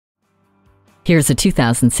Here's a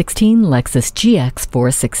 2016 Lexus GX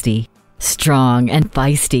 460. Strong and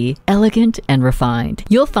feisty, elegant and refined.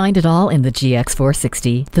 You'll find it all in the GX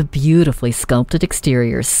 460. The beautifully sculpted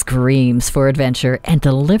exterior screams for adventure and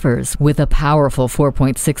delivers with a powerful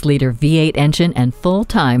 4.6-liter V8 engine and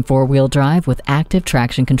full-time four-wheel drive with active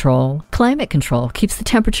traction control. Climate control keeps the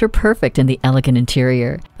temperature perfect in the elegant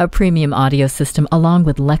interior. A premium audio system along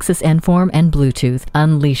with Lexus Enform and Bluetooth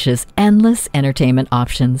unleashes endless entertainment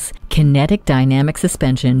options. Kinetic dynamic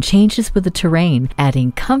suspension changes with the terrain,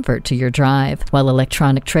 adding comfort to your drive, while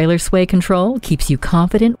electronic trailer sway control keeps you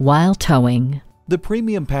confident while towing. The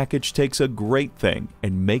premium package takes a great thing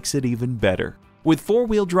and makes it even better. With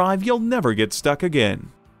four-wheel drive, you'll never get stuck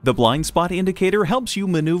again. The blind spot indicator helps you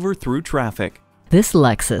maneuver through traffic. This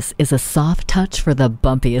Lexus is a soft touch for the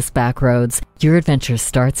bumpiest back roads. Your adventure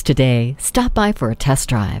starts today. Stop by for a test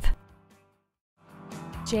drive.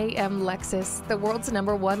 JM Lexus, the world's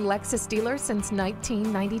 #1 Lexus dealer since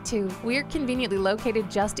 1992. We're conveniently located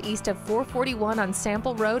just east of 441 on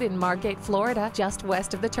Sample Road in Margate, Florida, just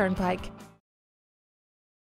west of the Turnpike.